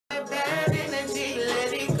bad energy,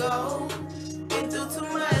 let it go. Been through too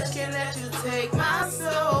much, can't let you take my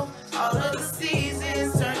soul. All of the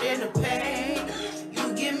seasons turned into pain.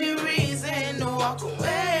 You give me reason to walk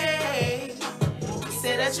away. You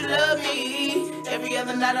say that you love me. Every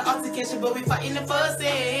other night an altercation, but we fighting and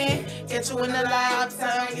fussing. Catch you in the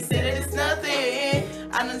lifetime, you say that it's nothing.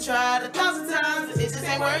 I done tried 1,000 times, but it just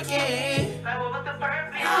ain't working.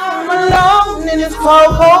 I'm alone in this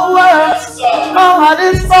cold, cold world. My heart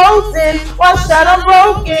is frozen, one shot I'm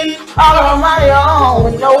broken. All on my own,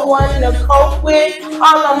 with no one to cope with.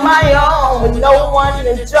 All on my own, with no one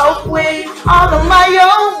to joke with. All on my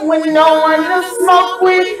own, with no one to smoke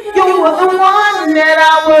with. You were the one that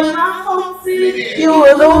I was not hoping. You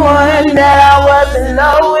were the one that I wasn't in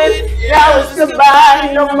love with. Now it's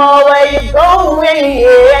goodbye, no more where you going,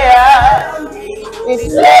 yeah.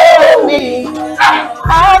 It's left me,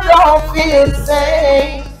 I don't feel the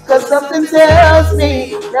same. Cause something tells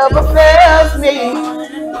me, never fails me,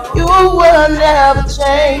 you will never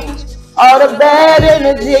change. All the bad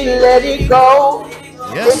energy, let it go.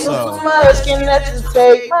 It's too much, can let you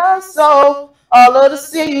take my soul. All of the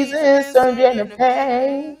seasons turned into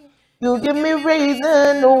pain. You give me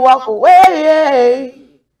reason to walk away.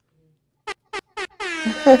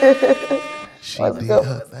 She did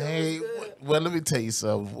her thing. Well, let me tell you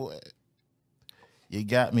something, boy. You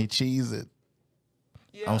got me cheesing.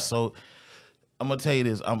 Yeah. I'm gonna tell you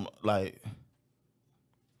this. I'm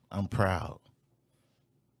proud.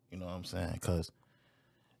 You know what I'm saying? Cause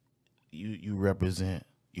you represent,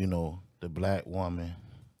 the black woman,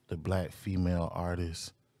 the black female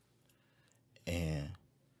artist, and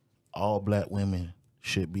all black women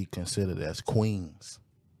should be considered as queens,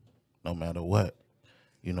 no matter what.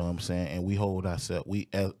 You know what I'm saying? And we hold ourselves,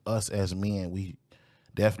 us as men, we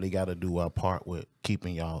definitely got to do our part with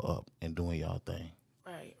keeping y'all up and doing y'all thing.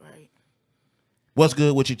 Right. What's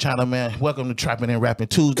good with you, China man? Welcome to Trapping and Rapping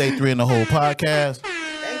Tuesday, 3 in the Hole podcast.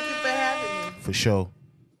 Thank you for having me. For sure.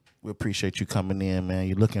 We appreciate you coming in, man.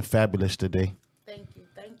 You're looking fabulous today. Thank you.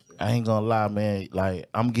 I ain't gonna lie, man. Like,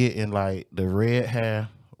 I'm getting like the red hair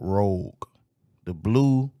rogue, the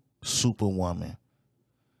blue superwoman.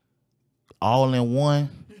 All in one,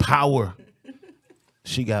 power.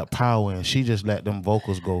 She got power, and she just let them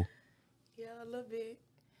vocals go. Yeah, a little bit.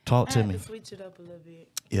 Talk to me. To switch it up a little bit.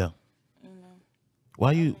 Yeah.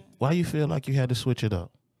 Why you feel like you had to switch it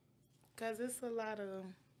up? Cause it's a lot of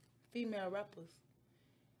female rappers.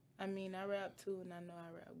 I mean, I rap too, and I know I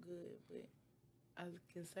rap good, but I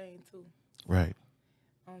can sing too. Right.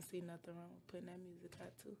 I don't see nothing wrong with putting that music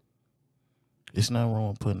out too. It's nothing wrong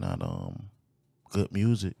with putting out good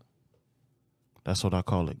music. That's what I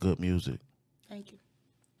call it, good music. Thank you.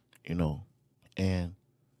 And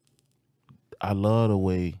I love the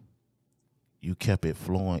way you kept it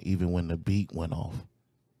flowing even when the beat went off.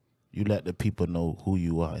 You let the people know who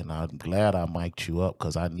you are, and I'm glad I mic'd you up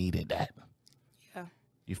because I needed that. Yeah.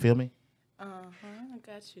 You feel me? I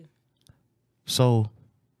got you. So,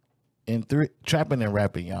 in trapping and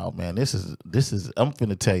rapping, y'all, man, this is. I'm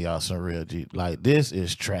finna tell y'all some real G. Like, this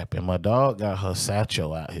is trapping. My dog got her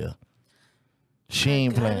satchel out here. She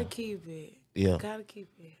ain't playing. Gotta keep it. Yeah. Gotta keep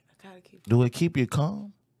it. I gotta keep it. Do it keep you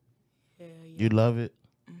calm? Yeah. You love it?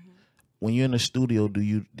 Mm-hmm. When you're in the studio,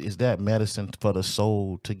 is that medicine for the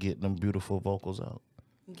soul to get them beautiful vocals out?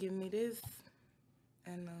 Give me this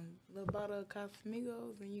and a little bottle of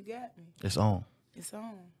Casamigos and you got me. It's on. It's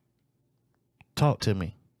on. Talk to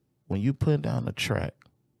me. When you put down the track,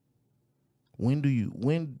 when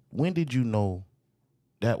did you know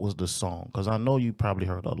that was the song? Because I know you probably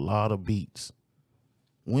heard a lot of beats.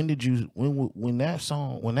 When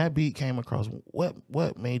that beat came across,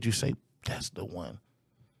 what made you say that's the one?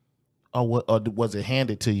 Or was it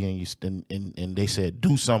handed to you and they said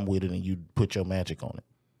do something with it and you put your magic on it?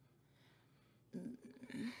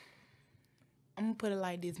 I'm gonna put it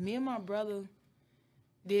like this. Me and my brother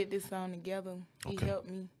did this song together. He helped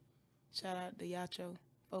me. Shout out to Yacho,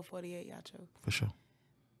 448 Yacho. For sure.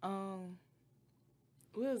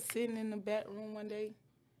 We was sitting in the back room one day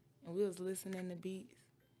and we was listening to beats.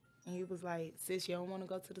 And he was like, sis, you don't want to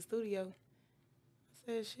go to the studio? I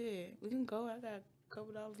said, shit, we can go. I got a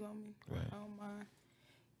couple dollars on me. Right. I don't mind.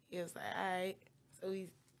 He was like, all right. So he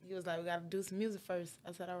was like, we got to do some music first.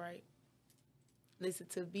 I said, all right. Listen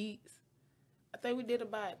to beats. I think we did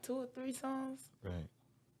about 2 or 3 songs. Right.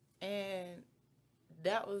 And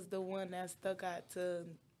that was the one that stuck out to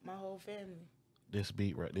my whole family. This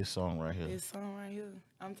song right here. This song right here.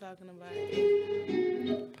 I'm talking about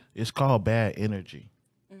it. It's called Bad Energy.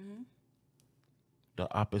 Mm-hmm. The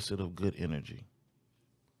opposite of good energy.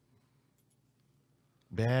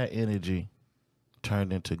 Bad energy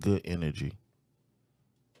turned into good energy.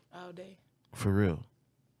 all day. For real.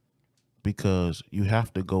 Because you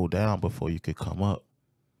have to go down before you could come up.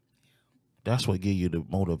 That's what give you the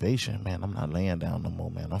motivation, man. I'm not laying down no more,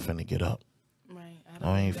 man. I'm finna get up. Right. I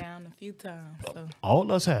done been down a few times. So. All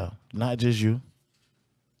of us have, not just you.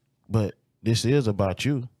 But this is about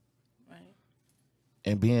you. Right.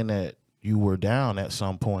 And being that you were down at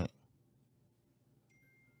some point,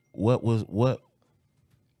 who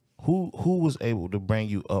was able to bring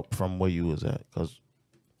you up from where you was at? Because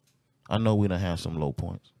I know we done had some low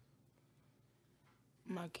points.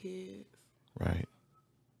 My kids. Right.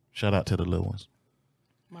 Shout out to the little ones.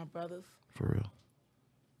 My brothers. For real.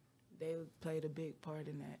 They played a big part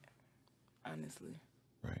in that, honestly.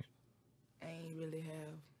 Right. I ain't really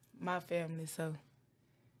have my family, so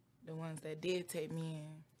the ones that did take me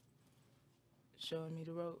in, showing me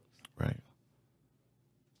the ropes. Right.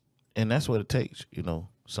 And that's what it takes, you know,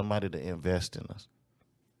 somebody to invest in us.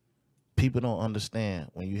 People don't understand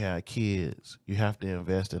when you have kids, you have to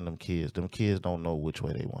invest in them kids. Them kids don't know which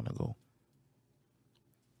way they want to go.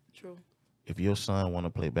 True. If your son want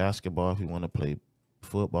to play basketball, if he want to play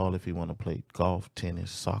football, if he want to play golf,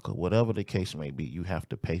 tennis, soccer, whatever the case may be, you have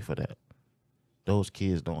to pay for that. Those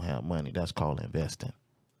kids don't have money. That's called investing.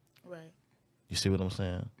 Right. You see what I'm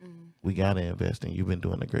saying? Mm-hmm. We got to invest, and you've been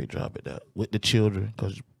doing a great job at that. With the children,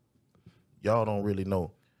 because y'all don't really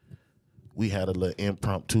know. We had a little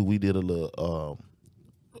impromptu. We did a little,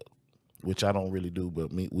 which I don't really do,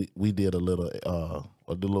 but we did a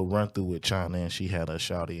little run through with China, and she had a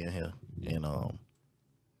shawty in here, and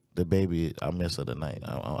the baby, I miss her tonight.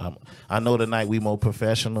 I know tonight we more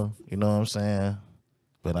professional, you know what I'm saying,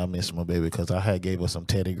 but I miss my baby because I had gave her some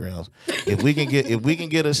Teddy Grahams. If we can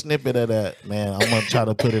get a snippet of that, man, I'm gonna try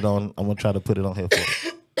to put it on. I'm gonna try to put it on here for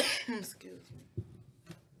you. Excuse me.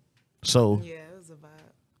 So yeah, it was a vibe.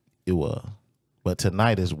 It was. But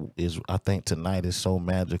tonight is I think tonight is so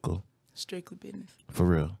magical. Strictly business. For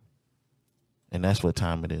real. And that's what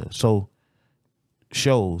time it is. So,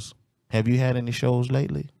 shows. Have you had any shows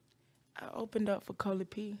lately? I opened up for Coley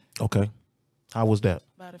P. Okay. How was that?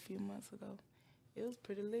 About a few months ago. It was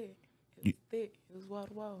pretty lit. It was thick. It was wall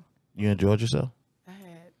to wall. You enjoyed yourself? I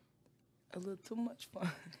had a little too much fun.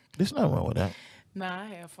 There's nothing wrong with that. Nah, I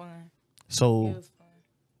had fun. So, it was fun.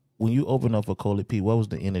 When you opened up for Coley P, what was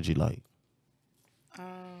the energy like?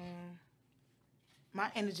 My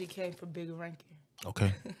energy came from Bigger Rankin.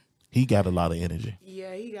 Okay. He got a lot of energy.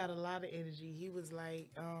 Yeah, he got a lot of energy. He was like,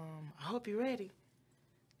 I hope you're ready.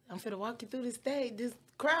 I'm finna walk you through this stage, this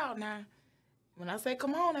crowd now. When I say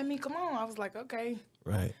come on, I mean come on. I was like, okay.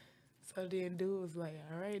 Right. So then dude was like,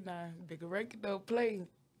 all right now, Bigger Rankin don't play.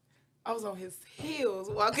 I was on his heels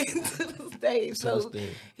walking to the stage. So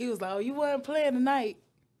he was like, oh, you wasn't playing tonight.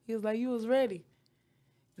 He was like, you was ready.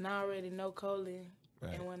 And I already know Coley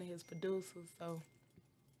and one of his producers, so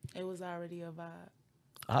it was already a vibe.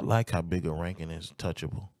 I like how Bigger Rankin is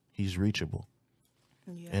touchable. He's reachable.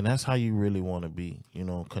 Yeah. And that's how you really want to be, you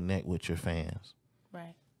know, connect with your fans.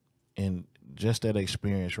 Right. And just that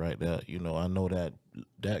experience right there, you know, I know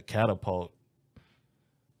that catapult,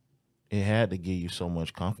 it had to give you so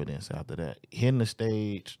much confidence after that. Hitting the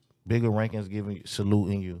stage, Bigger Rankins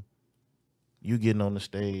saluting you, you getting on the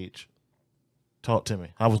stage. Talk to me.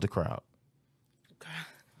 How was the crowd?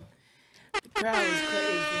 The crowd was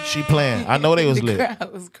crazy. She playing. I know they was lit. The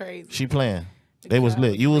crowd was crazy. She playing. They was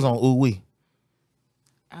lit. You was on Ooh Wee.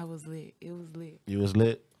 I was lit. It was lit. You was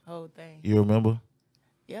lit? Whole thing. You remember?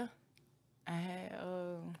 Yeah. I had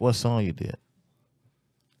what song you did?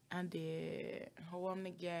 I did Ho I'm the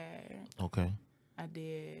Guy. Okay. I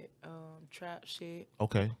did Trap Shit.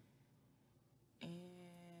 Okay. And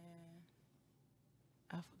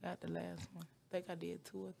I forgot the last one. I think I did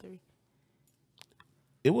 2 or 3.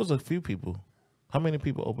 It was a few people. How many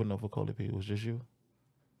people opened up for Coley P? It was just you?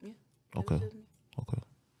 Yeah. Okay. Okay.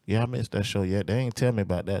 Yeah, I missed that show yet. They ain't tell me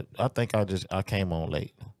about that. I think I came on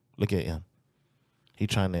late. Look at him. He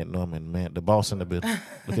trying to ignore me, man. The boss in the building.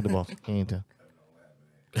 Look at the boss. He ain't tell.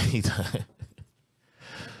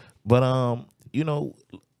 But you know,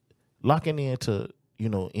 locking into, you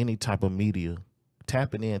know, any type of media,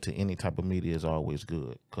 tapping into any type of media is always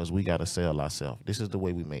good because we gotta sell ourselves. This is the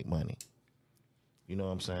way we make money. You know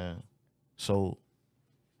what I'm saying? So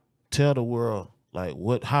tell the world,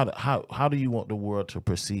 like, how do you want the world to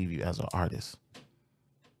perceive you as an artist?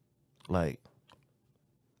 Like,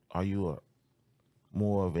 are you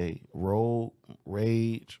more of a Road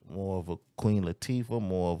Rage, more of a Queen Latifah,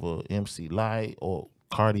 more of a MC Lyte, or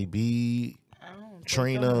Cardi B, I don't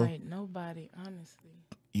Trina? think I'm like nobody, honestly.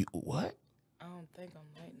 You what? I don't think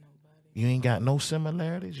I'm like nobody. You ain't got no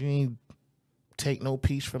similarities. You ain't take no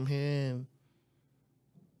piece from here and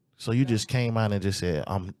So you just came out and just said,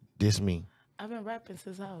 this me. I've been rapping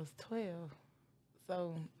since I was 12.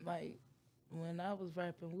 So, like, when I was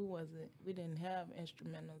rapping, we didn't have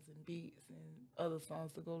instrumentals and beats and other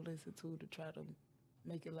songs to go listen to try to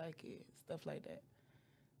make it like it, stuff like that.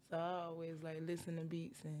 So I always, like, listen to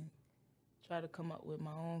beats and try to come up with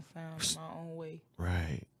my own sound, my own way.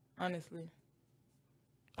 Right. Honestly.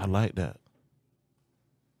 I like that.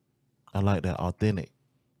 I like that. Authentic.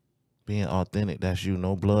 Being authentic, that's you.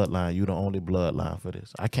 No bloodline. You the only bloodline for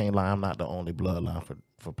this. I can't lie. I'm not the only bloodline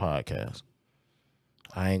for podcasts.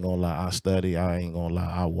 I ain't gonna lie. I study. I ain't gonna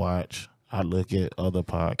lie. I watch. I look at other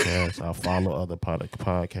podcasts. I follow other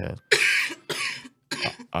podcasts.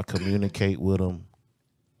 I communicate with them.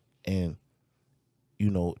 And, you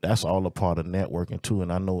know, that's all a part of networking, too.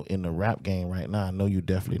 And I know in the rap game right now, I know you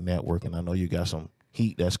definitely networking. I know you got some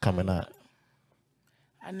heat that's coming out.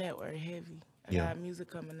 I network heavy. I got music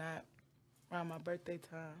coming out around my birthday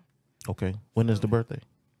time. Okay. When is the birthday?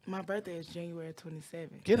 My birthday is January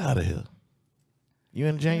 27th. Get out of here. You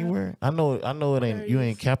in January? I know it ain't you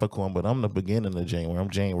ain't Capricorn, but I'm the beginning of January. I'm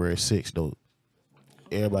January 6th, though.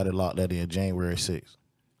 Everybody locked that in January 6th. Okay,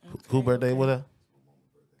 who birthday was that?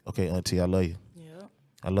 Okay, Auntie, I love you. Yeah.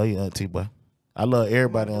 I love you, Auntie, boy. I love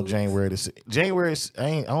everybody on January the 6th. January,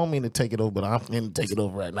 I don't mean to take it over, but I'm going to take it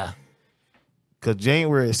over right now. Because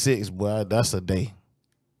January 6th, boy, that's a day.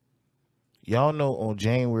 Y'all know on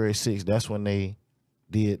January 6th, that's when they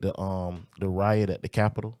did the riot at the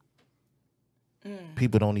Capitol.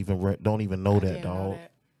 People don't even know that, dog.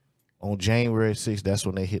 On January 6th, that's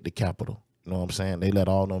when they hit the Capitol. You know what I'm saying? They let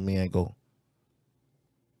all them men go.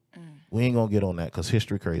 We ain't gonna get on that because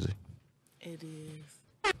history crazy. It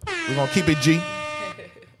is. We're gonna keep it G.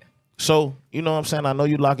 So, you know what I'm saying? I know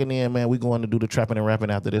you locking in, man. We're going to do the trapping and rapping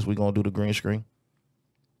after this. We're gonna do the green screen.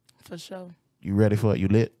 For sure. You ready for it? You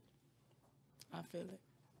lit? I feel it.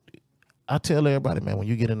 I tell everybody, man, when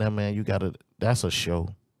you get in there, man, that's a show.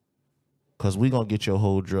 Cause we gonna get your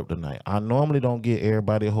whole drip tonight. I normally don't get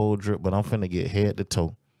everybody a whole drip, but I'm finna get head to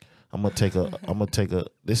toe. I'm gonna take a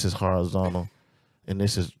this is horizontal and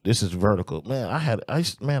this is vertical. Man,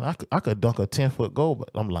 I could dunk a 10-foot goal, but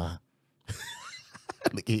I'm lying.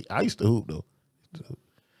 I used to hoop though.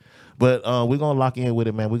 But we're gonna lock in with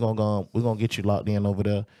it, man. We're gonna get you locked in over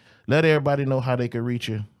there. Let everybody know how they can reach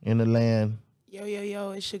you in the land.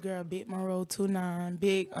 Yo, it's your girl, Big Monroe29,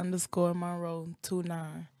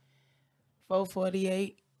 Big_Monroe29.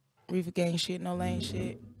 448, Reefer Gang shit, no lane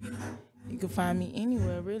shit. You can find me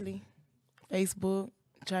anywhere, really. Facebook,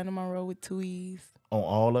 China Monroe with 2 E's. On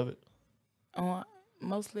all of it? On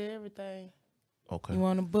mostly everything. Okay. You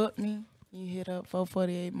want to book me, you hit up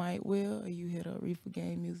 448 Mike Will, or you hit up Reefer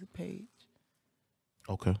Gang music page.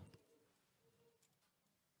 Okay.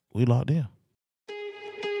 We locked in.